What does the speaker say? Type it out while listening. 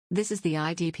This is the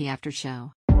IDP After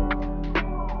Show.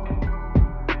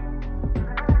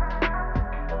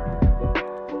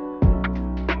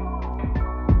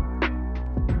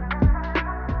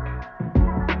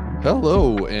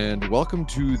 Hello, and welcome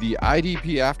to the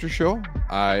IDP After Show.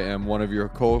 I am one of your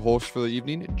co-hosts for the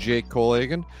evening, Jake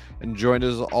Colhagen, and joined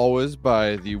as always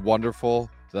by the wonderful,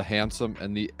 the handsome,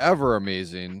 and the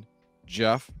ever-amazing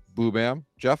Jeff Boobam.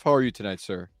 Jeff, how are you tonight,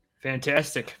 sir?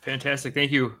 Fantastic.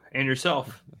 Thank you. And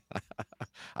yourself?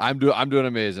 I'm doing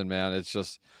amazing, man. It's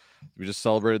just we just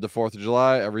celebrated the 4th of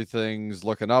July. Everything's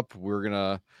looking up. We're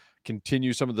gonna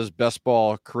continue some of this best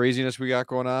ball craziness we got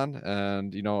going on,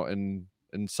 and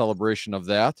in celebration of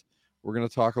that, we're gonna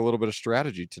talk a little bit of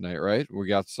strategy tonight, right? We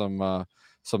got some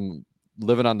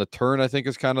living on the turn, I think,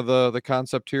 is kind of the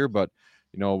concept here. But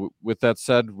with that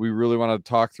said, we really want to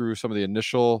talk through some of the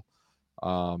initial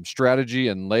strategy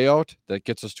and layout that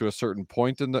gets us to a certain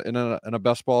point in a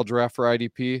best ball draft for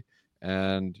IDP.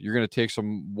 And you're going to take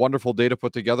some wonderful data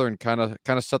put together and kind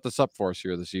of set this up for us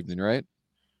here this evening, right?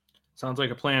 Sounds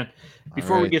like a plan.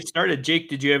 Before we get started, Jake,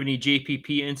 did you have any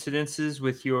JPP incidences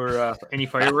with your any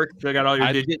fireworks? I got all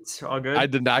your digits. All good. I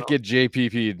did not get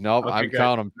JPP. Nope. Okay, I'm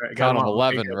counting them. Count them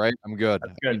 11, okay, right? I'm good.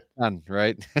 That's good. 10,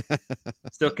 right?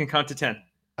 Still can count to 10.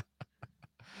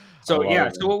 So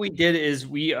so what we did is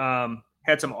we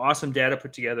had some awesome data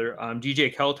put together.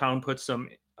 DJ Kelltown put some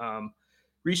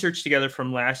research together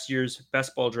from last year's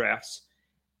best ball drafts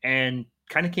and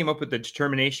kind of came up with the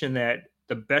determination that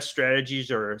the best strategies,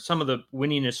 or some of the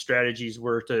winningest strategies,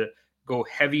 were to go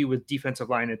heavy with defensive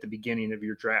line at the beginning of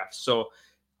your draft. So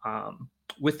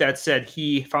with that said,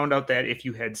 he found out that if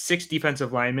you had 6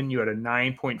 defensive linemen, you had a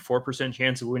 9.4%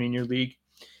 chance of winning your league.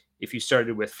 If you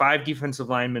started with 5 defensive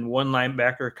linemen, 1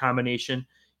 linebacker combination,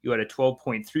 you had a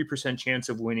 12.3% chance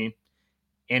of winning.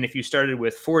 And if you started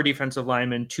with 4 defensive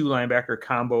linemen, 2 linebacker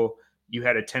combo, you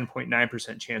had a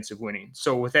 10.9% chance of winning.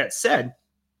 So with that said,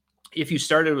 if you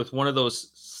started with one of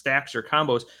those stacks or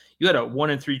combos, you had a 1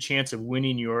 in 3 chance of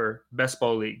winning your best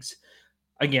ball leagues.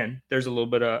 Again, there's a little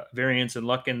bit of variance and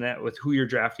luck in that with who you're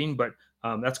drafting, but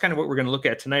that's kind of what we're going to look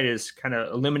at tonight, is kind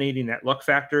of eliminating that luck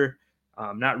factor,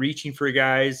 not reaching for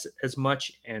guys as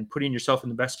much, and putting yourself in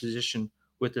the best position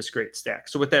with this great stack.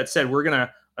 So with that said, we're going to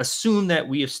assume that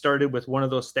we have started with one of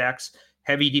those stacks,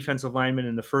 heavy defensive linemen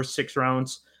in the first 6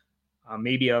 rounds,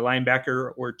 maybe a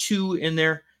linebacker or 2 in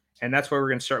there. And that's why we're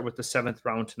going to start with the 7th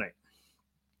round tonight.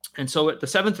 And so at the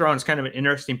 7th round is kind of an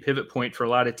interesting pivot point for a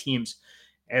lot of teams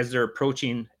as they're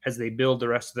approaching, as they build the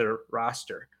rest of their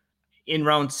roster. In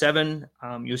round 7,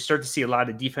 you'll start to see a lot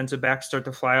of defensive backs start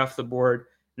to fly off the board. And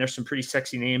there's some pretty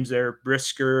sexy names there: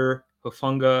 Brisker,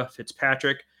 Hufanga,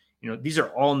 Fitzpatrick. These are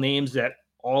all names that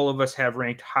all of us have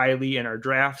ranked highly in our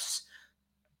drafts.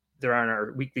 They're on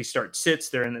our weekly start sits.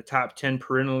 They're in the top 10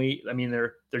 perennially. I mean,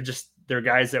 they're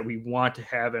guys that we want to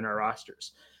have in our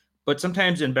rosters. But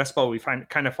sometimes in best ball, we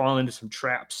kind of fall into some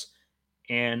traps.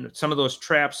 And some of those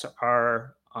traps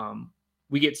are,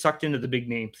 we get sucked into the big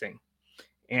name thing.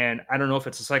 And I don't know if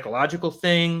it's a psychological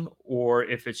thing or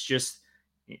if it's just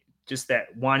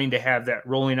that wanting to have that,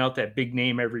 rolling out that big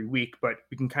name every week, but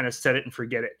we can kind of set it and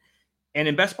forget it. And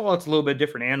in best ball, it's a little bit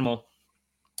different animal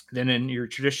than in your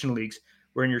traditional leagues,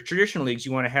 where in your traditional leagues,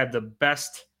 you want to have the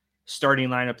best starting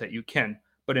lineup that you can.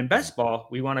 But in best ball,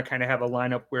 we want to kind of have a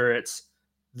lineup where it's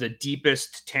the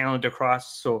deepest talent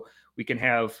across. So we can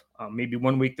have maybe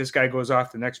one week this guy goes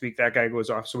off, the next week that guy goes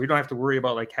off. So we don't have to worry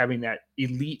about like having that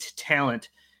elite talent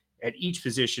at each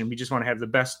position. We just want to have the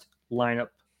best lineup,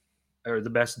 or the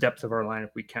best depth of our lineup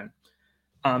we can.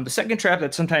 The second trap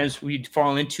that sometimes we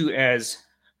fall into as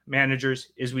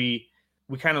managers is we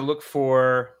kind of look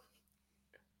for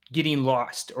getting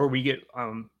lost, or we get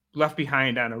left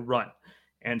behind on a run.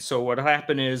 And so what'll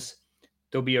happen is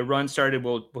there'll be a run started.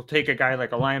 We'll take a guy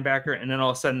like a linebacker, and then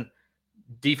all of a sudden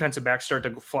defensive backs start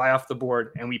to fly off the board,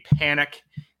 and we panic,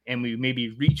 and we maybe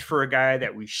reach for a guy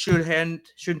that we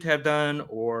shouldn't have done.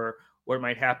 Or what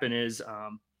might happen is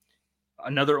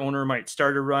another owner might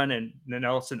start a run, and then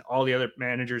all of a sudden all the other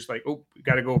managers like, oh, we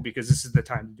got to go because this is the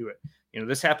time to do it.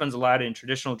 This happens a lot in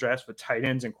traditional drafts with tight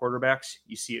ends and quarterbacks.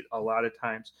 You see it a lot of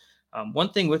times.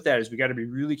 One thing with that is we got to be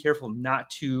really careful not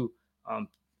to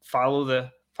follow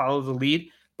the lead.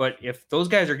 But if those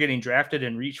guys are getting drafted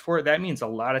and reach for it, that means a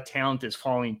lot of talent is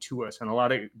falling to us, and a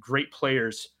lot of great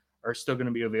players are still going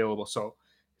to be available. So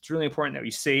it's really important that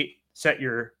we set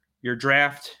your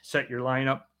draft, set your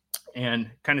lineup,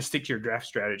 and kind of stick to your draft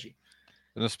strategy.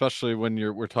 And especially when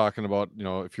we're talking about,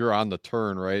 if you're on the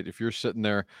turn, right? If you're sitting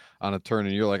there on a turn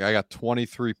and you're like, I got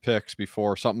 23 picks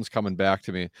before something's coming back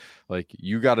to me, like,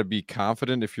 you got to be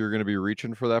confident if you're going to be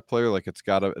reaching for that player. Like, it's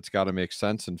got to make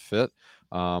sense and fit.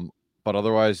 But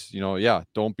otherwise, yeah,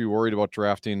 don't be worried about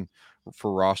drafting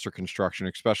for roster construction,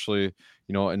 especially,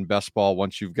 in best ball,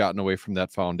 once you've gotten away from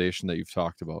that foundation that you've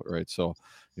talked about, right? So,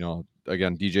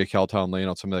 again, DJ Caltown laying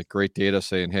out some of that great data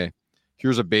saying, hey,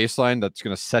 here's a baseline that's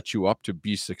going to set you up to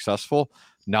be successful.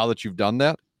 Now that you've done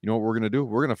that, you know what we're going to do?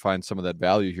 We're going to find some of that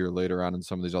value here later on in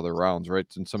some of these other rounds, right?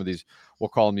 In some of these, we'll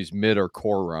call them these mid or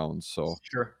core rounds. So,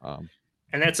 sure.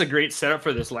 And that's a great setup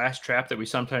for this last trap that we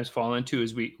sometimes fall into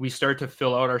is we start to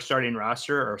fill out our starting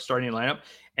roster, our starting lineup,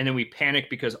 and then we panic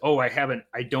because,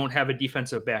 I don't have a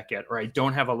defensive back yet, or I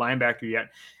don't have a linebacker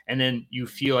yet. And then you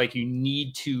feel like you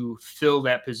need to fill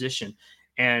that position.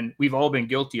 And we've all been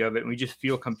guilty of it. And we just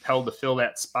feel compelled to fill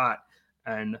that spot.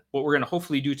 And what we're going to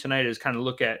hopefully do tonight is kind of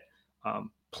look at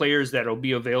players that will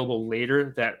be available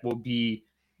later that will be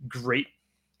great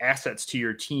assets to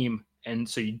your team. And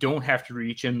so you don't have to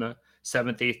reach in the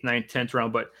 7th, 8th, 9th, 10th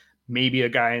round, but maybe a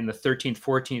guy in the 13th,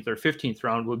 14th, or 15th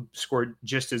round will score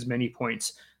just as many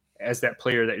points as that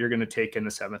player that you're going to take in the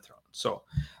 7th round. So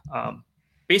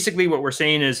basically what we're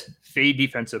saying is fade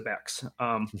defensive backs.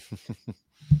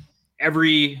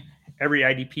 Every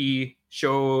IDP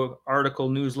show, article,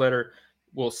 newsletter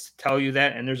will tell you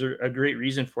that, and there's a great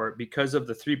reason for it. Because of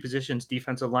the three positions,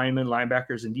 defensive linemen,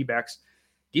 linebackers, and D-backs,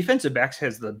 defensive backs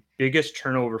has the biggest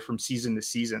turnover from season to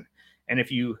season. And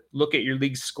if you look at your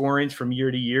league's scorings from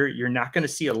year to year, you're not going to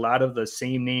see a lot of the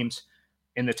same names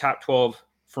in the top 12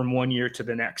 from one year to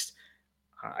the next.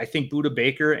 I think Budda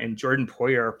Baker and Jordan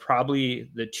Poyer are probably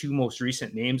the two most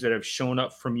recent names that have shown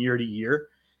up from year to year.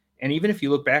 And even if you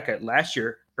look back at last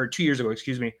year, or 2 years ago,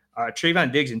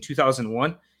 Trayvon Diggs in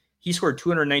 2001, he scored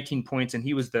 219 points, and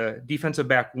he was the defensive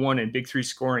back 1 in Big 3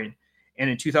 scoring. And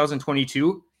in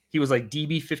 2022, he was like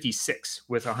DB 56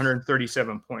 with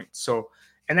 137 points. So,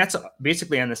 and that's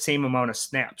basically on the same amount of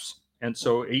snaps. And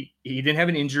so he didn't have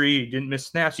an injury. He didn't miss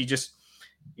snaps. He just,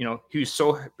 he was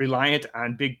so reliant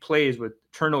on big plays with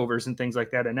turnovers and things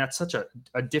like that. And that's such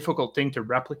a difficult thing to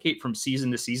replicate from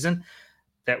season to season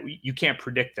that you can't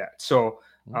predict that. So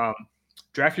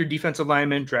draft your defensive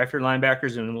linemen, draft your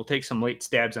linebackers, and we'll take some late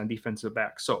stabs on defensive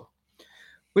backs. So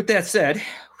with that said,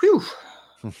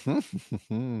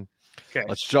 Okay.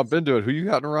 Let's jump into it. Who you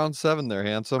got in round 7 there,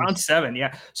 handsome? Round 7,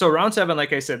 yeah. So round 7,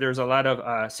 like I said, there's a lot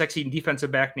of sexy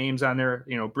defensive back names on there,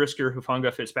 Brisker,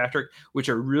 Hufanga, Fitzpatrick, which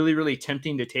are really, really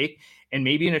tempting to take. And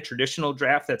maybe in a traditional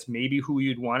draft, that's maybe who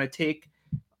you'd want to take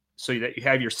so that you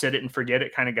have your set it and forget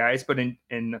it kind of guys. But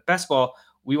in best ball,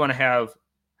 we want to have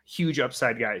huge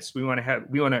upside guys. We want to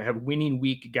have winning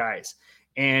week guys.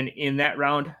 And in that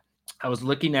round, I was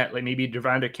looking at like maybe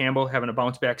Devonta Campbell having a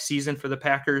bounce back season for the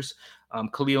Packers,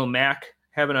 Khalil Mack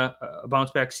having a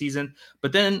bounce back season.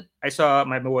 But then I saw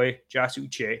my boy Josh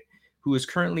Uche, who is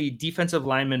currently defensive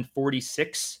lineman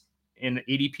 46 in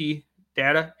ADP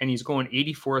data, and he's going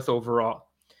 84th overall.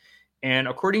 And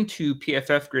according to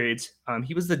PFF grades,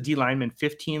 he was the D lineman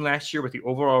 15 last year with the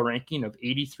overall ranking of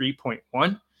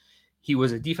 83.1. He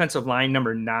was a defensive line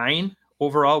number 9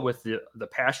 overall with the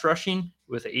pass rushing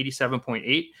with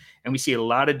 87.8. And we see a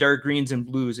lot of dark greens and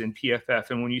blues in PFF.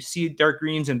 And when you see dark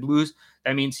greens and blues,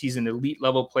 that means he's an elite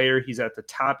level player. He's at the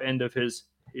top end of his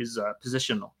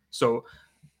positional. So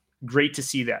great to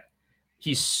see that.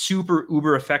 He's super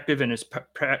uber effective in his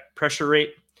pressure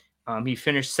rate. He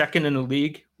finished second in the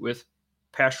league with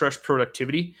pass rush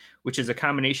productivity, which is a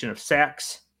combination of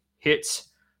sacks, hits,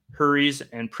 hurries,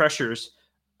 and pressures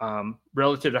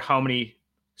relative to how many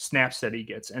snaps that he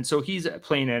gets. And so he's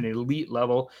playing at an elite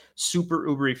level, super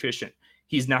uber efficient.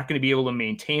 He's not going to be able to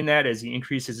maintain that as he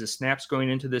increases his snaps going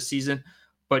into this season,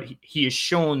 but he has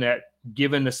shown that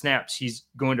given the snaps, he's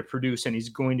going to produce and he's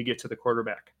going to get to the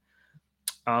quarterback.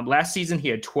 Last season, he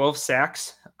had 12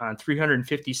 sacks on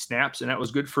 350 snaps, and that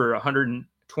was good for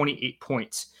 128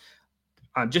 points.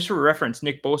 Just for reference,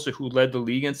 Nick Bosa, who led the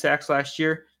league in sacks last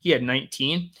year, he had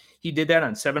 19. He did that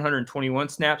on 721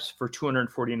 snaps for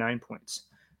 249 points.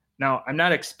 Now, I'm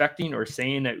not expecting or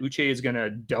saying that Uche is going to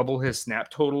double his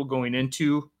snap total going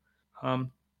into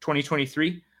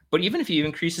 2023, but even if he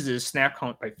increases his snap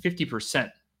count by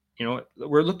 50%,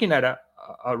 we're looking at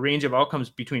a range of outcomes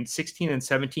between 16 and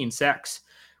 17 sacks,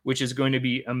 which is going to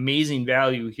be amazing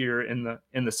value here in the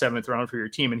 7th round for your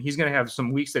team. And he's going to have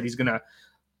some weeks that he's going to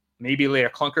maybe lay a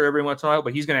clunker every once in a while,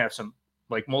 but he's going to have some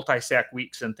like multi-sack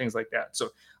weeks and things like that. So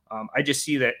I just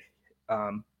see that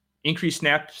increased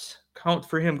snaps count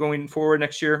for him going forward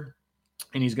next year,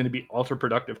 and he's going to be ultra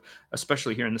productive,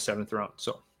 especially here in the 7th round.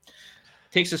 So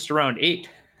takes us to round 8.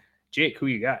 Jake, who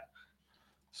you got?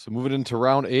 So moving into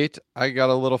round 8, I got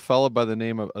a little fella by the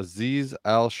name of Azeez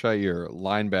Al-Shaair,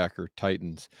 linebacker,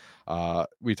 Titans.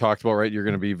 We talked about, right, you're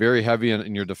going to be very heavy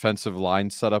in your defensive line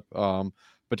setup,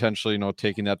 potentially,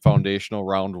 taking that foundational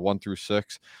round 1 through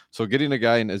 6. So getting a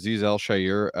guy in Azeez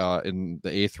Al-Shaair in the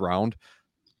 8th round,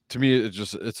 to me,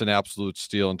 it's an absolute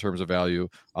steal in terms of value.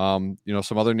 Some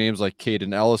other names like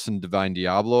Caden Ellis and Divine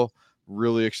Diablo,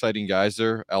 really exciting guys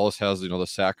there. Ellis has, the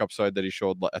sack upside that he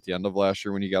showed at the end of last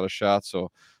year when he got a shot.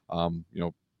 So, I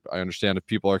understand if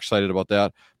people are excited about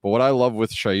that. But what I love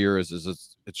with Shaair is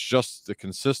it's just the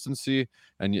consistency,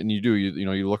 and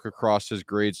you look across his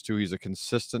grades too. He's a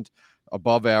consistent,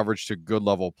 above average to good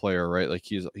level player, right? Like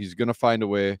he's going to find a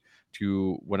way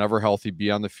to, whenever healthy,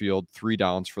 be on the field. 3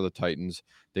 downs for the Titans.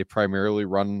 They primarily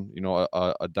run,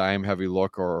 a dime heavy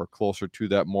look or closer to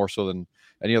that, more so than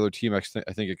any other team, I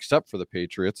think, except for the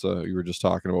Patriots. You were just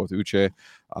talking about with Uche.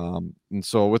 And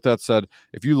so with that said,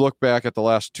 if you look back at the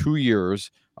last 2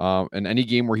 years, in any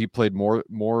game where he played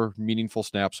more meaningful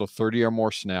snaps, so 30 or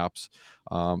more snaps,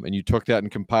 and you took that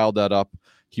and compiled that up,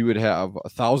 he would have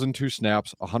 1,002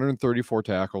 snaps, 134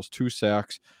 tackles, 2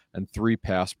 sacks, and 3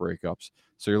 pass breakups.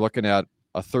 So you're looking at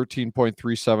a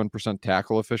 13.37%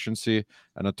 tackle efficiency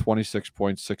and a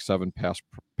 26.67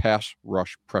 pass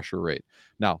rush pressure rate.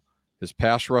 Now, his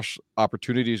pass rush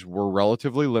opportunities were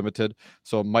relatively limited,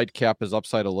 so it might cap his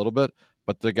upside a little bit,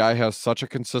 but the guy has such a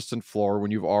consistent floor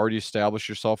when you've already established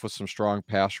yourself with some strong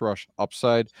pass rush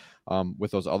upside,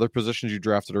 with those other positions you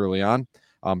drafted early on.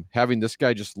 Having this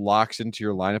guy just locks into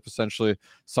your lineup, essentially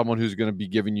someone who's going to be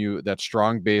giving you that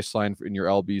strong baseline in your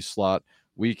LB slot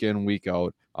week in, week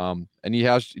out. And he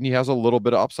has a little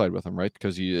bit of upside with him, right?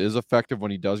 Because he is effective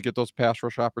when he does get those pass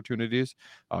rush opportunities,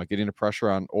 getting the pressure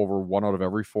on over 1 out of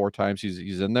every 4 times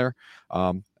he's in there.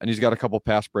 And he's got a couple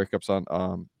pass breakups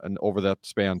on and over that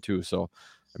span too. So,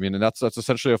 I mean, and that's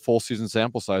essentially a full season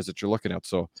sample size that you're looking at.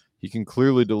 So he can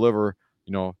clearly deliver,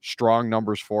 strong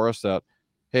numbers for us that,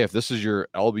 hey, if this is your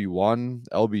LB1,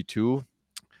 LB2,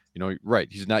 right,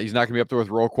 he's not going to be up there with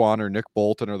Roquan or Nick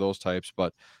Bolton or those types,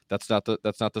 but that's not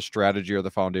the strategy or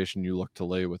the foundation you look to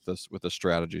lay with this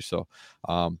strategy. So,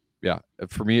 yeah,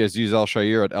 for me, Azeez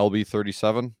Al-Shaair at LB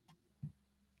 37,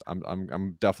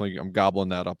 I'm definitely gobbling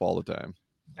that up all the time.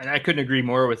 And I couldn't agree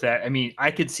more with that. I mean,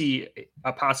 I could see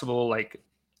a possible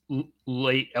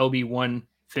late LB1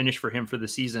 finish for him for the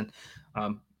season.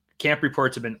 Camp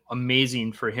reports have been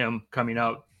amazing for him coming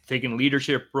out, taking a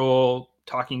leadership role,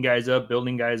 talking guys up,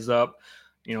 building guys up.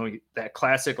 That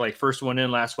classic, first one in,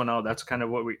 last one out. That's kind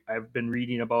of what I've been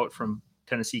reading about from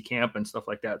Tennessee camp and stuff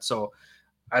like that. So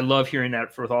I love hearing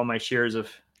that with all my shares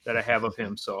that I have of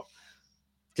him. So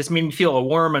just made me feel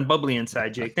warm and bubbly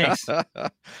inside, Jake. Thanks.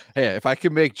 Hey, if I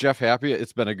can make Jeff happy,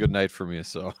 it's been a good night for me.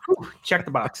 So check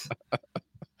the box.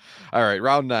 All right,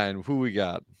 round 9. Who we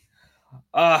got?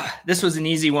 This was an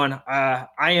easy one. I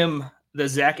am the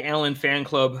Zach Allen fan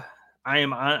club.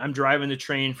 I'm driving the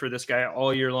train for this guy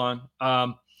all year long.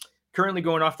 Currently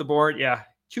going off the board. Yeah.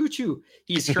 Choo-choo.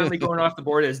 He's currently going off the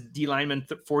board as D lineman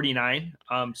 49.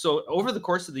 So over the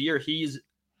course of the year, he's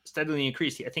steadily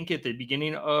increased. I think at the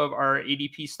beginning of our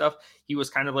ADP stuff, he was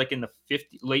kind of like in the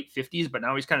late 50s, but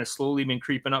now he's kind of slowly been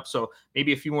creeping up. So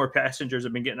maybe a few more passengers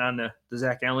have been getting on the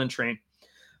Zach Allen train.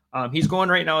 He's going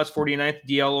right now as 49th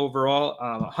DL overall,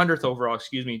 100th overall,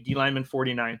 D lineman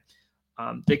 49.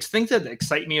 The things that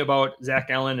excite me about Zach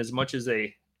Allen as much as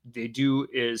they do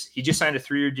is he just signed a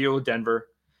 3-year deal with Denver.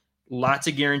 Lots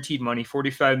of guaranteed money,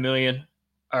 $45 million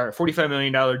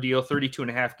deal,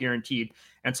 32.5 guaranteed.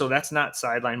 And so that's not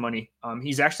sideline money.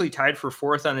 He's actually tied for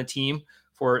 4th on the team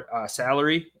for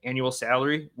annual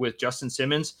salary with Justin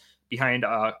Simmons behind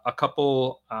a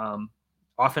couple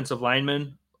offensive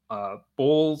linemen,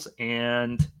 Bowles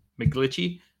and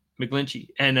McGlinchey.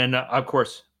 And then of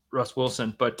course, Russ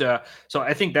Wilson. But so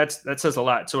I think that says a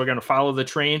lot. So we're going to follow the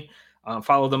train,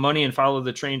 follow the money, and follow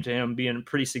the train to him being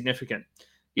pretty significant.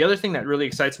 The other thing that really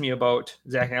excites me about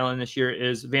Zach Allen this year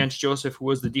is Vance Joseph, who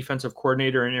was the defensive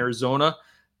coordinator in Arizona,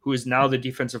 who is now the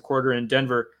defensive coordinator in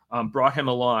Denver, brought him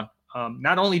along.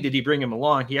 Not only did he bring him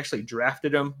along, he actually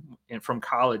drafted him from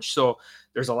college. So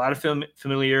there's a lot of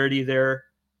familiarity there.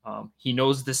 He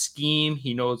knows the scheme,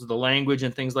 he knows the language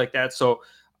and things like that. So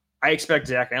I expect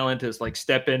Zach Allen to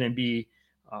step in and be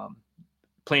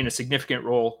playing a significant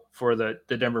role for the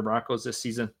Denver Broncos this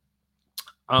season.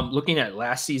 Looking at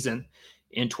last season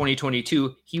in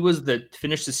 2022, he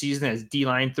finished the season as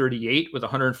D-line 38 with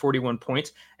 141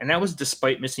 points, and that was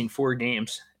despite missing 4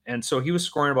 games. And so he was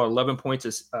scoring about 11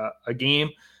 points a game.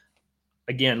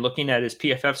 Again, looking at his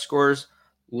PFF scores,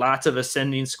 lots of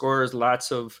ascending scores,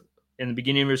 lots of in the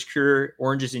beginning of his career,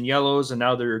 oranges and yellows, and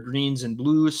now they're greens and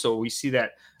blues. So we see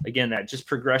that, again, that just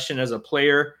progression as a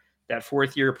player. That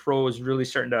fourth year pro is really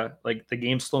starting to, like, the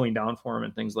game slowing down for him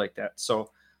and things like that. So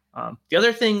the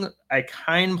other thing I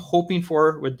kind of hoping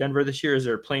for with Denver this year is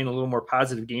they're playing a little more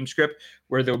positive game script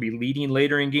where they'll be leading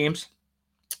later in games.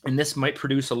 And this might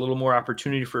produce a little more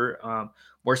opportunity for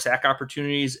more sack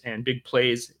opportunities and big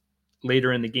plays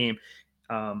later in the game.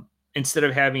 Instead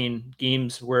of having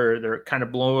games where they're kind of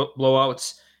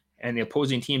blowouts and the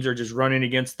opposing teams are just running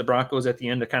against the Broncos at the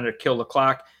end to kind of kill the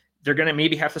clock, they're going to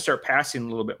maybe have to start passing a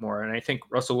little bit more. And I think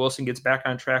Russell Wilson gets back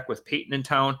on track with Peyton in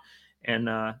town, and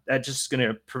that's just going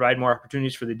to provide more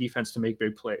opportunities for the defense to make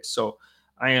big plays. So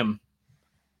I am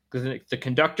the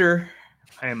conductor.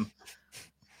 I am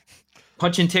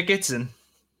punching tickets and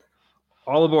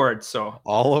all aboard. So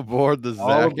all aboard the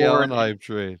Zach Allen hype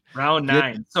train. Round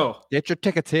 9. So get your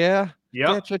tickets here. Yep.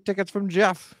 Get your tickets from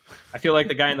Jeff. I feel like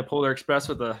the guy in the Polar Express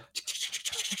with the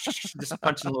just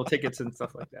punching little tickets and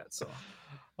stuff like that. So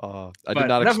I did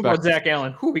not enough expect about Zach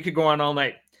Allen. We could go on all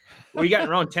night. What you got in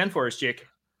round 10 for us, Jake?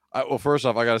 Well, first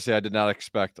off, I got to say I did not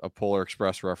expect a Polar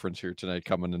Express reference here tonight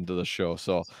coming into the show.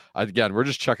 So again, we're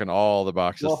just checking all the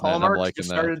boxes. Well, tonight, Hallmark I'm liking just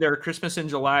started their Christmas in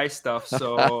July stuff.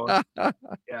 So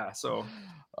yeah. So.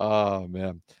 Oh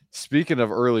man. Speaking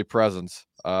of early presents,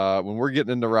 when we're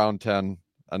getting into round 10,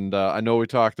 and I know we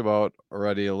talked about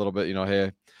already a little bit,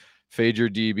 hey, fade your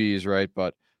DBs, right?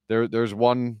 But there's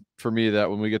one for me that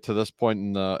when we get to this point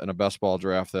in a best ball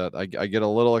draft that I get a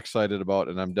little excited about,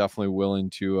 and I'm definitely willing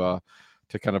to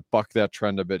kind of buck that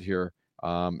trend a bit here.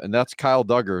 And that's Kyle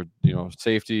Duggar,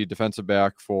 safety, defensive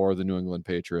back for the New England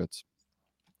Patriots.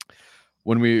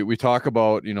 When we talk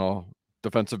about,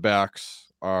 defensive backs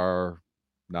are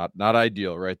not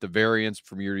ideal, right? The variance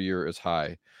from year to year is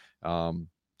high.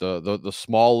 The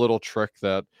small little trick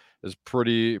that is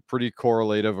pretty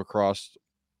correlative across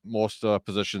most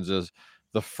positions is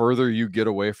the further you get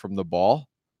away from the ball,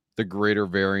 the greater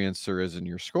variance there is in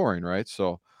your scoring, right?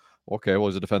 So, okay, well,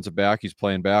 he's a defensive back. He's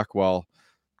playing back. Well,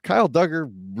 Kyle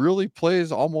Duggar really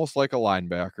plays almost like a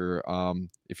linebacker.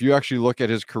 If you actually look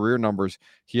at his career numbers,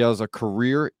 he has a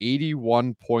career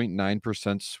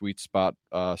 81.9% sweet spot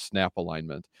snap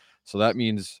alignment. So that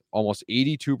means almost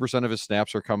 82% of his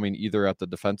snaps are coming either at the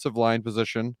defensive line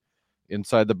position,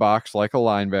 inside the box like a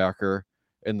linebacker,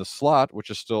 in the slot, which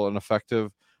is still an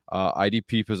effective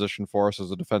IDP position for us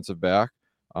as a defensive back,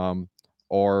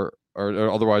 or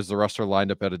otherwise the rest are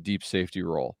lined up at a deep safety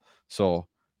role. So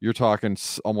you're talking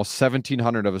almost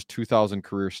 1,700 of his 2,000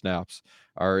 career snaps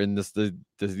are in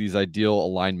these ideal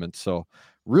alignments. So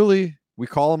really, we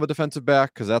call him a defensive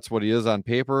back because that's what he is on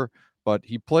paper, but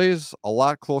he plays a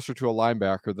lot closer to a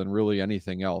linebacker than really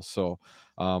anything else. So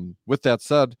with that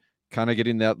said, kind of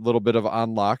getting that little bit of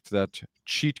unlocked, that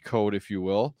cheat code, if you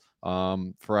will,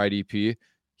 for IDP,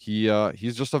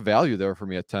 he's just a value there for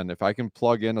me at 10. If I can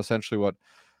plug in essentially what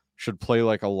should play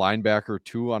like a linebacker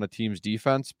 2 on a team's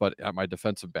defense, but at my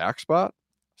defensive back spot,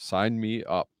 sign me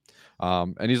up.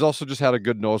 And he's also just had a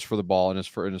good nose for the ball in his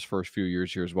first few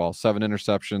years here as well. 7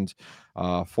 interceptions,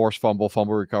 forced fumble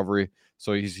recovery.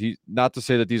 So he's not to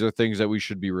say that these are things that we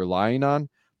should be relying on,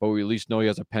 but we at least know he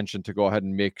has a penchant to go ahead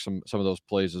and make some of those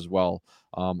plays as well,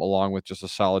 along with just a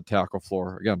solid tackle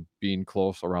floor. Again, being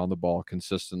close around the ball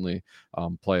consistently,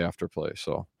 play after play.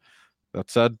 So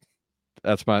that said,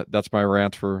 that's my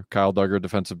rant for Kyle Duggar,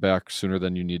 defensive back, sooner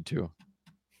than you need to.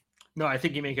 No, I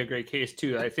think you make a great case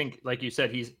too. I think, like you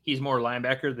said, he's more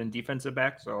linebacker than defensive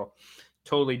back, so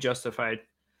totally justified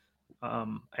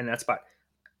in that spot.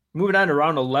 Moving on to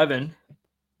round 11,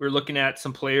 we're looking at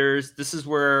some players. This is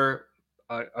where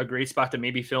a great spot to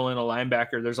maybe fill in a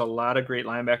linebacker. There's a lot of great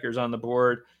linebackers on the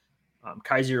board.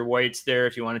 Kaiser White's there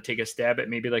if you want to take a stab at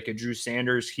maybe like a Drew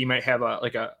Sanders. He might have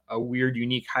a weird,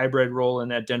 unique hybrid role in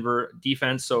that Denver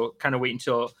defense. So kind of wait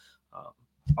until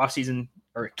offseason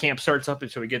or camp starts up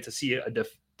until we get to see a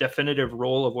definitive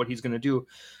role of what he's going to do.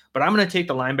 But I'm going to take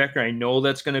the linebacker I know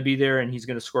that's going to be there, and he's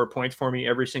going to score points for me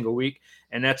every single week,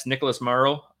 and that's Nicholas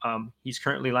Morrow. He's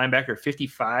currently linebacker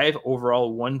 55,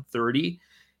 overall 130.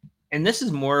 And this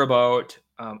is more about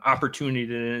opportunity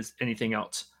than anything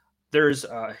else. There's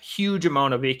a huge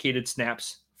amount of vacated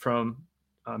snaps from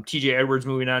TJ Edwards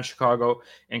moving on to Chicago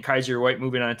and Kaiser White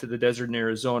moving on to the desert in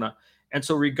Arizona. And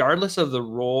so regardless of the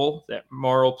role that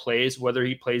Morrow plays, whether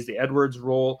he plays the Edwards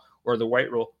role or the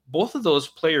White role, both of those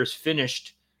players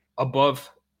finished above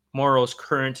Morrow's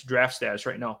current draft status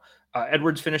right now.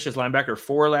 Edwards finished as linebacker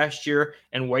 4 last year,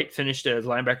 and White finished as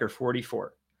linebacker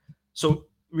 44. So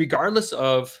regardless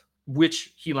of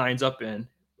which he lines up in,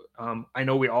 I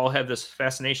know we all have this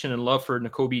fascination and love for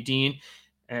Nakobe Dean,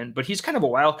 But he's kind of a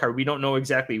wild card. We don't know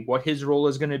exactly what his role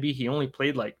is going to be. He only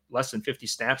played like less than 50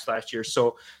 snaps last year.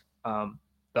 So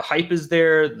the hype is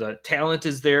there, the talent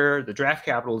is there, the draft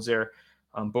capital is there.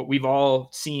 But we've all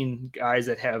seen guys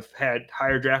that have had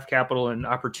higher draft capital and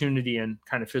opportunity and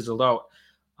kind of fizzled out.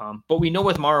 But we know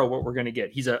with Morrow what we're going to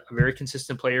get. He's a very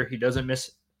consistent player. He doesn't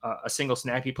miss a single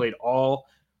snap. He played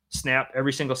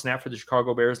every single snap for the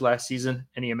Chicago Bears last season,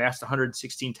 and he amassed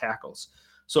 116 tackles.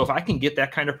 So if I can get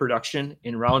that kind of production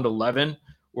in round 11,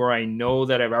 where I know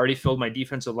that I've already filled my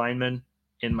defensive lineman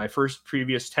in my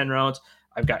previous 10 rounds,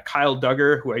 I've got Kyle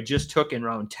Duggar, who I just took in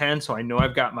round 10. So I know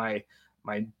I've got my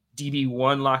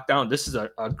DB1 locked down. This is a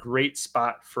great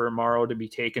spot for Morrow to be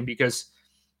taken because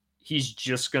he's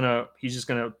just gonna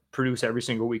produce every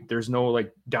single week. There's no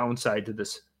like downside to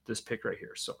this pick right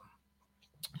here. So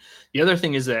the other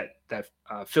thing is that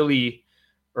Philly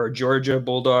or Georgia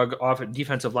Bulldog off at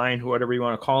defensive line, whatever you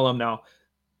want to call them now,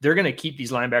 they're going to keep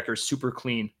these linebackers super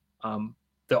clean.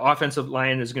 The offensive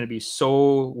line is going to be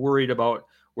so worried about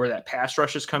where that pass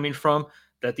rush is coming from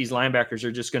that these linebackers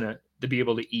are just going to be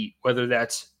able to eat, whether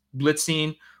that's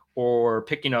blitzing or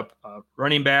picking up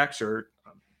running backs, or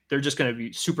they're just going to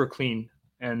be super clean.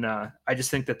 And I just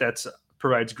think that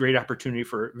provides great opportunity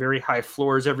for very high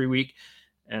floors every week.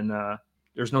 And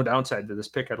there's no downside to this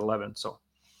pick at 11. So.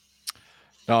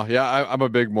 No, yeah, I'm a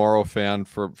big Morrow fan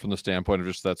from the standpoint of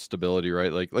just that stability,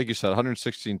 right? Like you said,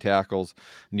 116 tackles,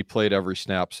 and he played every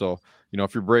snap. So,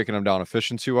 if you're breaking him down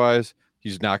efficiency-wise,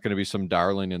 he's not going to be some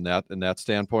darling in that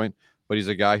standpoint, but he's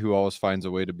a guy who always finds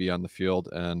a way to be on the field.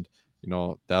 And,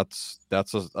 that's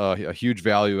a huge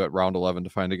value at round 11 to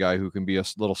find a guy who can be a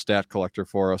little stat collector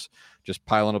for us, just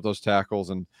piling up those tackles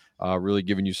and really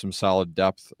giving you some solid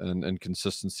depth and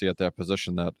consistency at that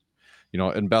position that,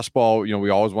 in best ball, we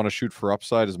always want to shoot for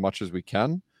upside as much as we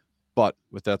can. But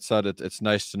with that said, it's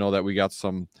nice to know that we got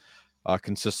some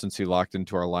consistency locked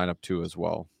into our lineup too as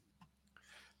well.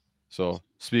 So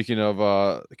speaking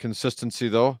of consistency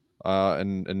though,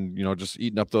 and just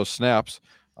eating up those snaps,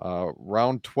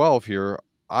 round 12 here,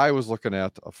 I was looking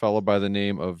at a fellow by the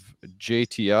name of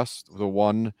JTS, the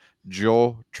one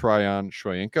Joe Tryon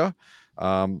Shoyinka.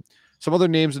 Some other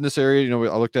names in this area,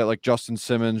 I looked at like Justin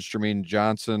Simmons, Jermaine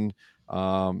Johnson,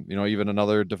 even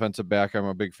another defensive back I'm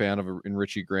a big fan of in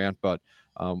Richie Grant. But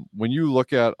when you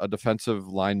look at a defensive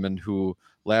lineman who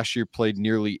last year played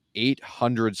nearly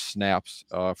 800 snaps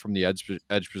from the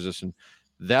edge position,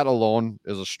 that alone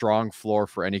is a strong floor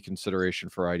for any consideration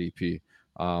for IDP.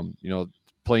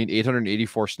 Playing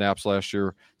 884 snaps last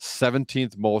year,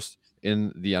 17th most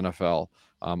in the NFL.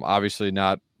 Obviously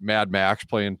not Mad Max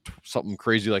playing something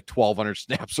crazy like 1,200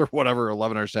 snaps or whatever,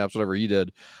 1,100 snaps, whatever he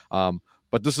did.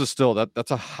 But this is still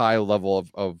that's a high level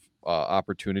of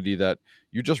opportunity that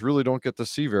you just really don't get to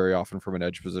see very often from an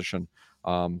edge position.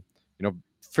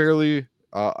 Fairly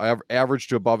average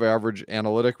to above average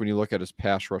analytic when you look at his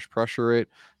pass rush pressure rate,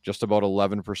 just about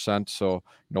 11%. So,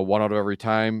 1 out of every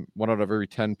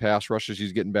 10 pass rushes,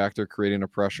 he's getting back there creating a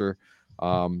pressure.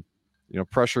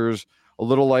 Pressure's a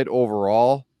little light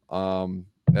overall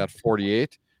at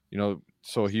 48.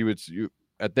 So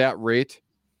at that rate,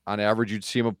 on average, you'd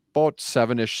see him about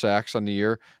 7-ish sacks on the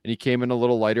year, and he came in a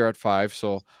little lighter at 5,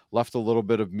 so left a little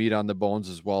bit of meat on the bones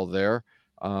as well there.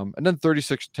 And then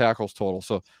 36 tackles total.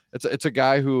 So it's a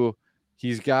guy who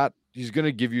he's going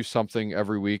to give you something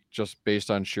every week just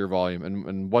based on sheer volume.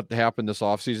 And what happened this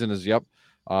offseason is,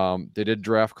 they did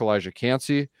draft Kalijah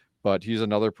Cansey, but he's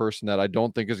another person that I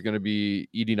don't think is going to be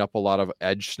eating up a lot of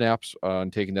edge snaps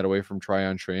and taking that away from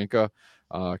Tryon Shoyinka.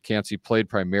 Cansey played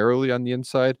primarily on the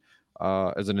inside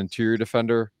as an interior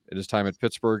defender in his time at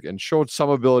Pittsburgh and showed some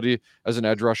ability as an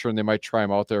edge rusher, and they might try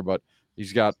him out there, but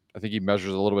I think he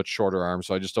measures a little bit shorter arm,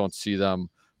 so I just don't see them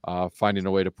finding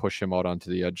a way to push him out onto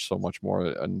the edge so much more,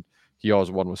 and he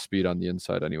always won with speed on the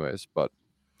inside anyways. But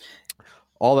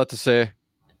all that to say,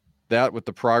 that with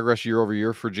the progress year over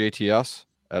year for JTS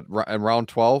in round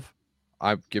 12,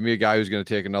 give me a guy who's going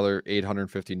to take another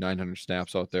 850, 900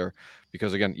 snaps out there,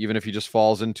 because again, even if he just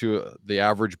falls into the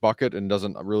average bucket and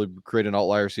doesn't really create an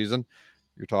outlier season,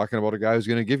 you're talking about a guy who's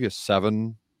going to give you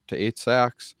 7 to 8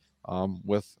 sacks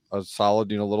with a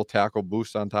solid, little tackle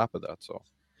boost on top of that. So,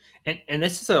 and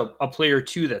this is a player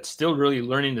too that's still really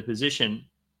learning the position,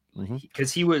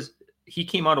 because he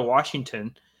came out of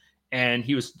Washington and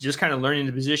he was just kind of learning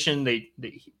the position.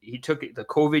 He took the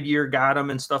COVID year, got him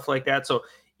and stuff like that. So,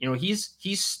 he's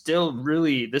still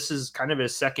really, this is kind of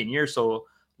his second year. So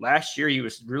last year he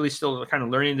was really still kind of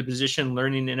learning the position,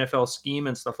 learning the NFL scheme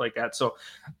and stuff like that. So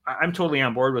I'm totally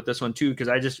on board with this one too, because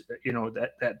I just,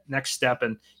 that next step.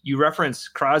 And you reference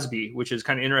Crosby, which is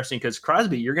kind of interesting because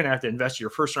Crosby, you're going to have to invest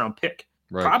your first round pick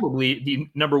probably the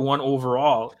number one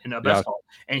overall in a best ball.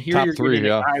 And here Top you're three,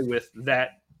 getting a guy with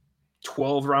that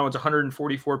 12 rounds,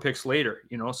 144 picks later,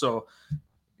 so,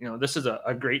 this is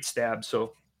a great stab.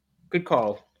 So good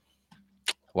call.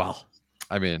 Well,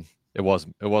 I mean, it was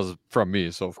from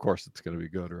me, so of course it's going to be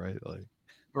good, right? Like,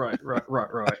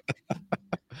 right.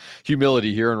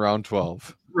 Humility here in round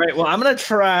 12. Right. Well, I'm going to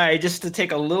try just to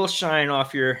take a little shine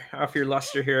off your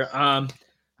luster here.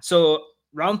 So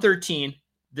round 13,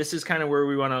 this is kind of where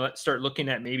we want to start looking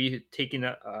at maybe taking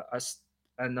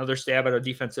another stab at a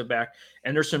defensive back.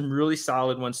 And there's some really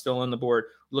solid ones still on the board.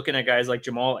 Looking at guys like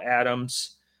Jamal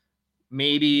Adams,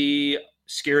 maybe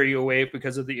scary away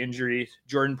because of the injury.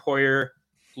 Jordan Poyer,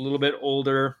 a little bit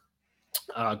older.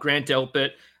 Grant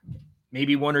Delpit,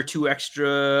 maybe one or two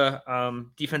extra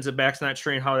defensive backs. Not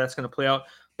sure how that's going to play out.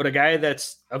 But a guy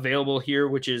that's available here,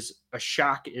 which is a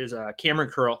shock, is Cameron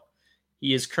Curl.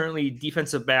 He is currently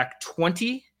defensive back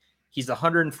 20. He's the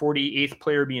 148th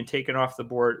player being taken off the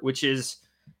board, which is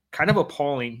kind of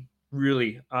appalling,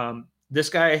 really. This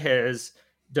guy has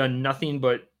done nothing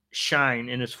but shine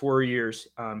in his 4 years.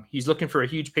 He's looking for a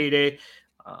huge payday.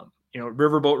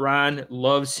 Riverboat Ron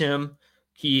loves him.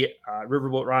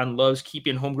 Riverboat Ron loves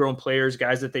keeping homegrown players,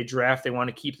 guys that they draft. They want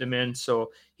to keep them in.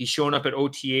 So he's showing up at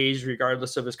OTAs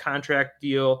regardless of his contract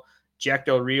deal. Jack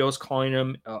Del Rio's calling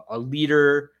him a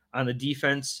leader on the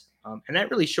defense. And that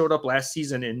really showed up last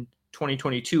season in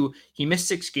 2022. He missed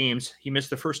 6 games. He missed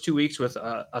the first 2 weeks with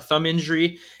a thumb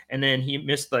injury, and then he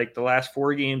missed like the last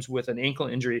 4 games with an ankle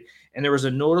injury. And there was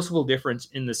a noticeable difference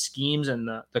in the schemes and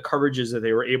the coverages that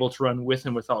they were able to run with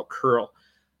and without Curl.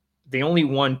 They only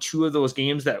won 2 of those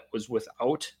games that was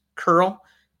without Curl.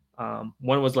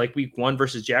 One was like week 1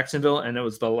 versus Jacksonville, and it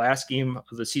was the last game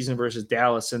of the season versus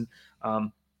Dallas. And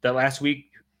that last week,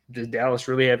 did Dallas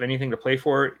really have anything to play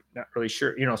for? Not really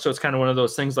sure. So it's kind of one of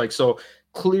those things like, so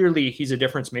clearly he's a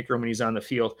difference maker when he's on the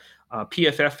field.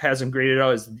 PFF has him graded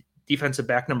out as defensive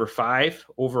back number 5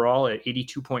 overall at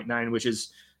 82.9, which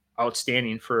is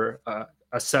outstanding for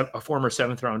a former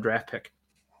 7th round draft pick.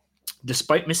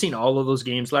 Despite missing all of those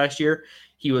games last year,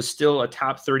 he was still a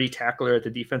top 30 tackler at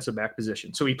the defensive back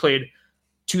position. So he played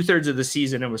 2/3 of the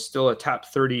season and was still a top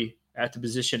 30 at the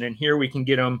position. And here we can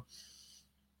get him,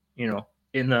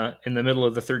 in the middle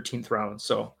of the 13th round.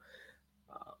 So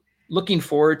looking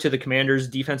forward to the Commanders'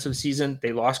 defensive season.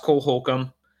 They lost Cole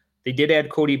Holcomb. They did add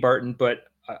Cody Barton, but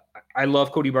I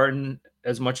love Cody Barton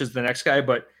as much as the next guy,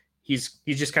 but he's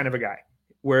just kind of a guy.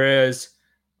 Whereas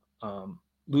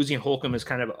losing Holcomb is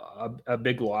kind of a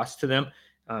big loss to them.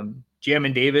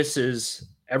 Jamin Davis is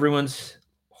everyone's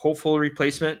hopeful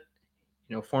replacement,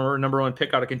 former number 1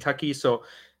 pick out of Kentucky. So,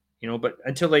 but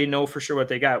until they know for sure what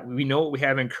they got, we know what we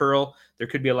have in Curl. There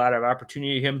could be a lot of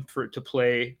opportunity to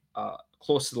play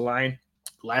close to the line.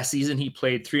 Last season, he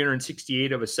played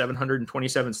 368 of his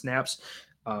 727 snaps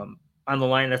on the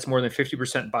line. That's more than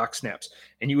 50% box snaps.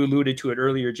 And you alluded to it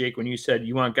earlier, Jake, when you said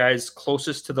you want guys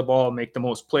closest to the ball make the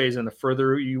most plays, and the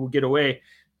further you get away,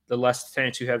 the less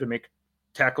chance you have to make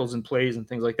tackles and plays and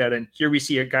things like that. And here we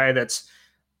see a guy that's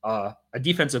a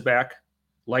defensive back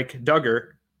like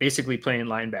Duggar, basically playing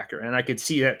linebacker. And I could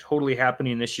see that totally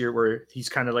happening this year, where he's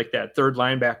kind of like that third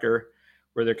linebacker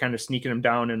where they're kind of sneaking him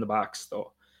down in the box,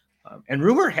 though. And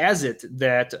rumor has it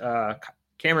that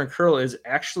Cameron Curl is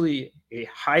actually a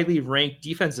highly ranked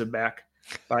defensive back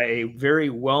by a very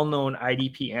well-known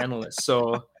IDP analyst.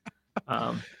 So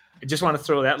I just want to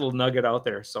throw that little nugget out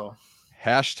there. So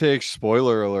hashtag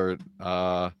spoiler alert.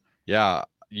 I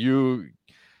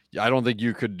don't think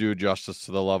you could do justice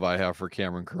to the love I have for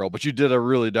Cameron Curl, but you did a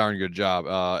really darn good job,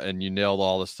 and you nailed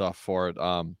all the stuff for it.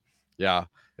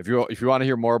 If you want to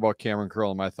hear more about Cameron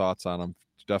Curl and my thoughts on him,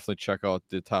 definitely check out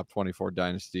the Top 24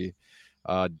 Dynasty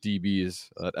DBs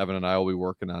that Evan and I will be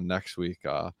working on next week,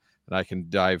 and I can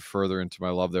dive further into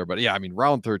my love there. But yeah, I mean,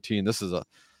 round 13, this is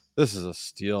a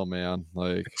steal, man.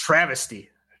 Like travesty.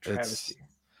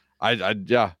 I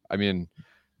mean,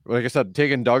 like I said,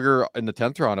 taking Duggar in the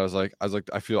 10th round, I was like,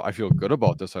 I feel good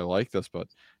about this. I like this, but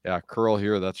yeah, Curl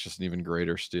here, that's just an even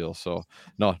greater steal. So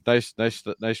no, nice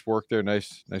work there.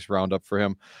 Nice roundup for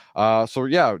him. So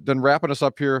yeah, then wrapping us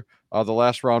up here, the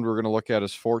last round we're going to look at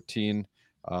is 14.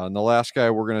 And the last guy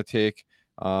we're going to take,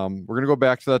 we're going to go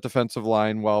back to that defensive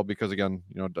line. Well, because again,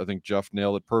 I think Jeff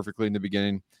nailed it perfectly in the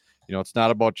beginning. It's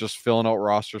not about just filling out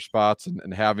roster spots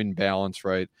and having balance,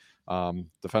 right?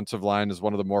 Defensive line is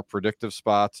one of the more predictive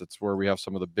spots. It's where we have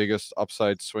some of the biggest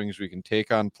upside swings we can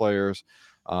take on players.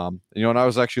 And I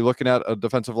was actually looking at a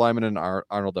defensive lineman in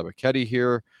Arnold Ebiketie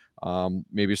here,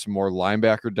 maybe some more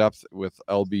linebacker depth with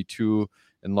LB2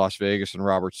 in Las Vegas and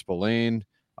Robert Spillane.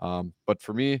 But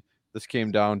for me, this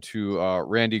came down to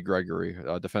Randy Gregory,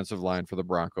 defensive line for the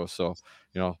Broncos. So,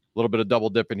 a little bit of double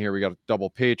dip in here. We got double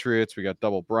Patriots, we got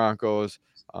double Broncos.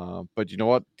 But you know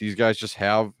what? These guys just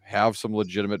have some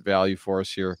legitimate value for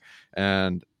us here.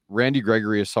 And Randy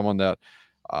Gregory is someone that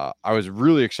I was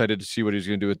really excited to see what he was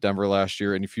going to do with Denver last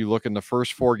year. And if you look in the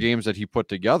first 4 games that he put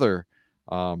together,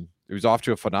 it was off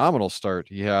to a phenomenal start.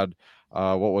 He had,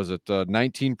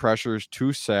 19 pressures,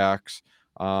 2 sacks,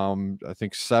 I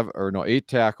think 8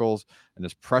 tackles, and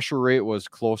his pressure rate was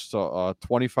close to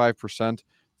 25%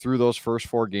 through those first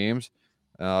 4 games.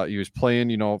 He was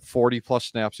playing, 40 plus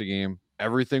snaps a game.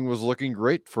 Everything was looking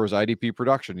great for his IDP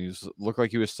production. Looked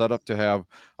like he was set up to have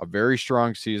a very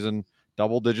strong season,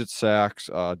 double-digit sacks,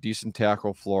 decent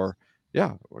tackle floor.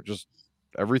 Yeah, just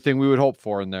everything we would hope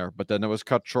for in there. But then it was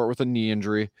cut short with a knee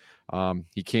injury.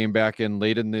 He came back in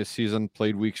late in the season,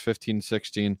 played weeks 15,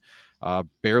 16,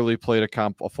 barely played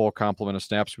a full complement of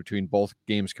snaps between both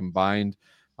games combined.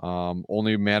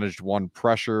 Only managed 1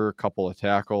 pressure, a couple of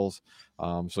tackles.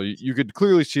 So you could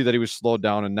clearly see that he was slowed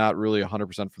down and not really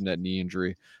 100% from that knee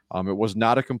injury. It was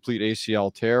not a complete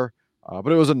ACL tear,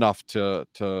 but it was enough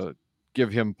to give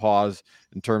him pause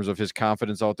in terms of his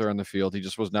confidence out there in the field. He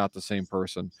just was not the same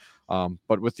person.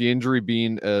 But with the injury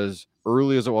being as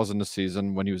early as it was in the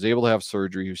season, when he was able to have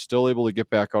surgery, he was still able to get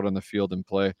back out on the field and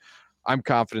play. I'm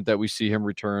confident that we see him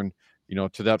return,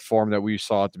 to that form that we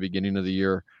saw at the beginning of the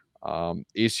year.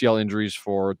 ACL injuries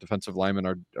for defensive linemen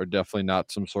are definitely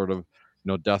not some sort of,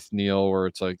 death knell where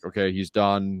it's like, okay, he's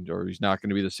done or he's not going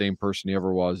to be the same person he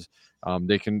ever was.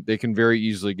 They can very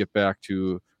easily get back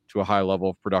to a high level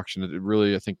of production. It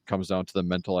really, I think, comes down to the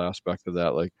mental aspect of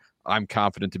that. Like, I'm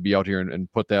confident to be out here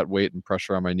and put that weight and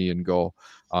pressure on my knee and go.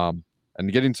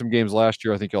 And getting some games last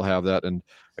year, I think he'll have that. And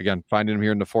again, finding him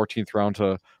here in the 14th round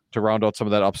to round out some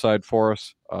of that upside for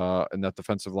us in that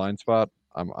defensive line spot.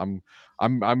 I'm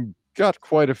got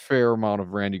quite a fair amount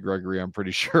of Randy Gregory, I'm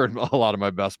pretty sure, in a lot of my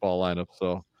best ball lineups.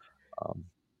 So,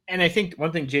 and I think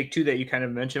one thing, Jake, too, that you kind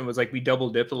of mentioned was like we double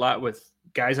dipped a lot with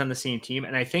guys on the same team.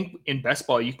 And I think in best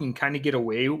ball, you can kind of get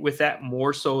away with that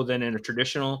more so than in a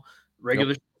traditional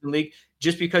regular league,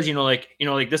 just because,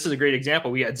 like this is a great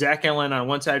example. We got Zach Allen on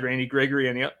one side, Randy Gregory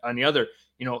on the other.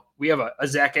 We have a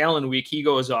Zach Allen week. He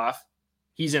goes off.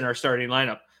 He's in our starting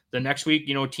lineup. The next week,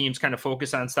 teams kind of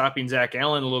focus on stopping Zach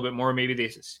Allen a little bit more. Maybe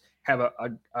they have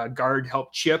a guard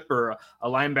help chip or a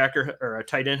linebacker or a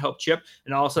tight end help chip.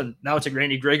 And all of a sudden now it's a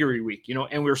Randy Gregory week,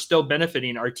 and we're still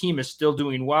benefiting. Our team is still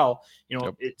doing well,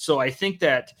 so I think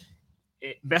that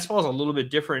best ball is a little bit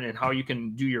different in how you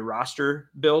can do your roster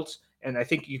builds. And I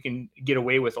think you can get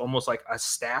away with almost like a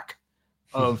stack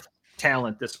of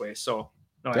talent this way. So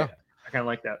no, yeah. I kind of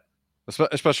like that.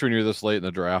 Especially when you're this late in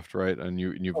the draft, right? And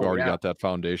you've already got that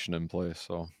foundation in place.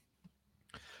 So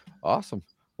awesome.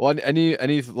 Well,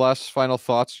 any last final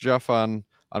thoughts, Jeff, on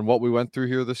what we went through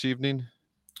here this evening?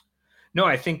 No,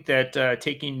 I think that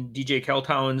taking DJ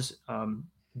Keltown's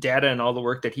data and all the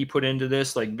work that he put into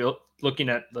this, like looking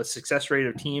at the success rate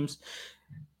of teams,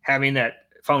 having that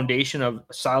foundation of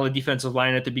a solid defensive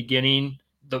line at the beginning,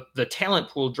 the talent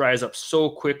pool dries up so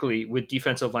quickly with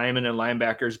defensive linemen and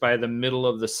linebackers by the middle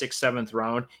of the 6th, 7th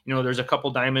round. There's a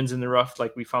couple diamonds in the rough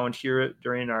like we found here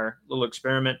during our little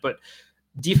experiment, but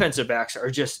defensive backs are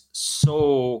just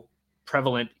so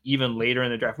prevalent even later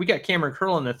in the draft. We got Cameron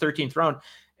Curl in the 13th round,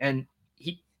 and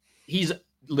he's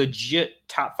legit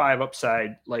top 5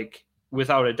 upside, like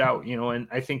without a doubt, and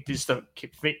I think just to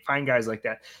find guys like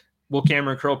that. Will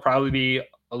Cameron Curl probably be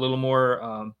a little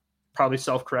more probably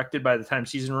self-corrected by the time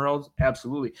season rolls?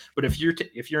 Absolutely. But if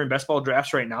you're in best ball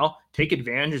drafts right now, take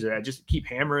advantage of that. Just keep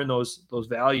hammering those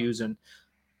values and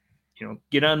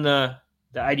get on the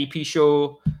IDP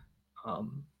show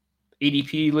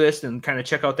ADP list and kind of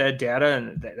check out that data.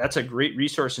 And that's a great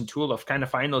resource and tool to kind of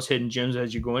find those hidden gems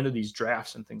as you go into these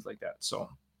drafts and things like that. So,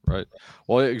 right.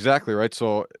 Well, exactly. Right.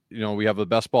 So, we have the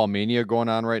best ball mania going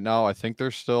on right now. I think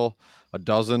there's still a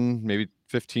dozen, maybe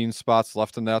 15 spots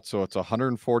left in that. So it's a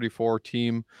 144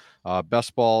 team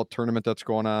best ball tournament that's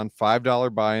going on.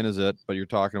 $5 buy-in is it, but you're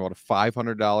talking about a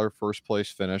 $500 first place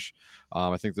finish.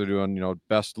 I think they're doing,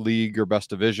 best league or best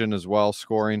division as well,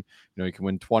 scoring. You can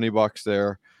win $20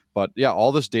 there. But yeah,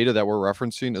 all this data that we're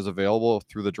referencing is available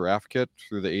through the draft kit,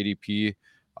 through the ADP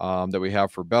that we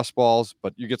have for best balls.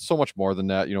 But you get so much more than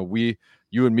that.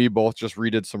 You and me both just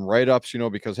redid some write-ups,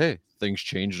 because, hey, things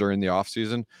change during the off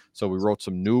season. So we wrote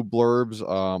some new blurbs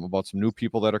about some new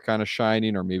people that are kind of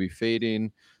shining or maybe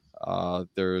fading.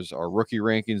 There's our rookie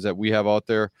rankings that we have out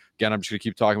there. Again, I'm just gonna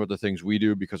keep talking about the things we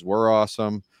do because we're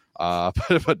awesome.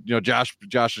 But Josh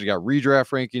has got redraft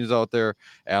rankings out there.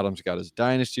 Adam's got his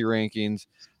dynasty rankings.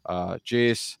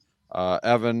 Jace,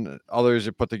 Evan, others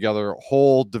have put together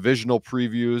whole divisional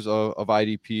previews of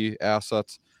IDP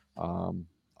assets.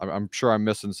 I'm sure I'm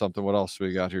missing something. What else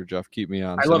we got here, Jeff? Keep me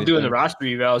on. I love doing the roster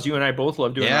evals. You and I both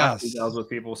love doing roster Yes. evals with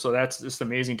people. So that's just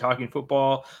amazing, talking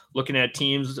football, looking at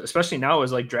teams, especially now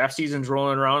as like draft season's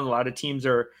rolling around. A lot of teams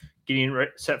are getting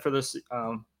set for this,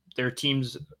 their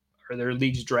teams or their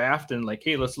league's draft, and like,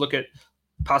 hey, let's look at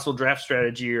possible draft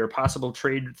strategy or possible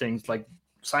trade things. Like,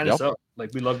 sign us up. Like,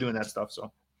 we love doing that stuff.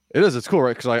 So it is. It's cool,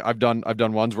 right? Because I've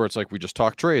done ones where it's like we just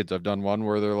talk trades. I've done one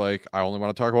where they're like, I only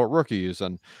want to talk about rookies,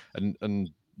 and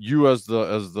you as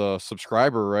the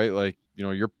subscriber, right? Like, you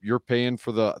know, you're paying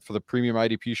for the premium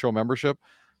IDP show membership.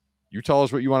 You tell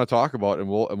us what you want to talk about, and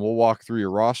we'll walk through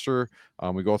your roster.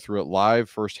 We go through it live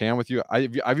firsthand with you.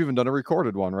 I've even done a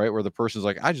recorded one, right, where the person's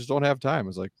like, I just don't have time.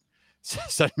 It's like,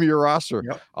 send me your roster.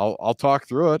 Yep. I'll talk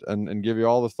through it and give you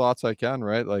all the thoughts I can,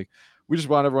 right? Like, we just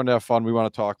want everyone to have fun. We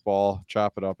want to talk ball,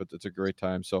 chop it up. It's a great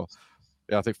time. So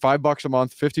yeah, I think $5 a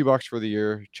month, $50 for the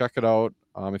year. Check it out.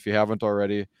 If you haven't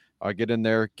already, get in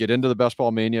there, get into the Best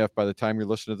Ball Mania. If by the time you're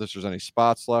listening to this, there's any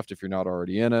spots left, if you're not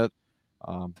already in it.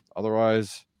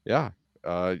 Otherwise, yeah,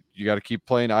 you got to keep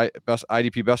playing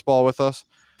IDP best ball with us.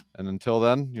 And until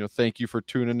then, you know, thank you for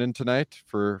tuning in tonight.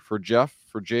 For Jeff,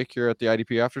 for Jake here at the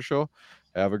IDP After Show.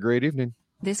 Have a great evening.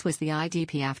 This was the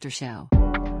IDP After Show.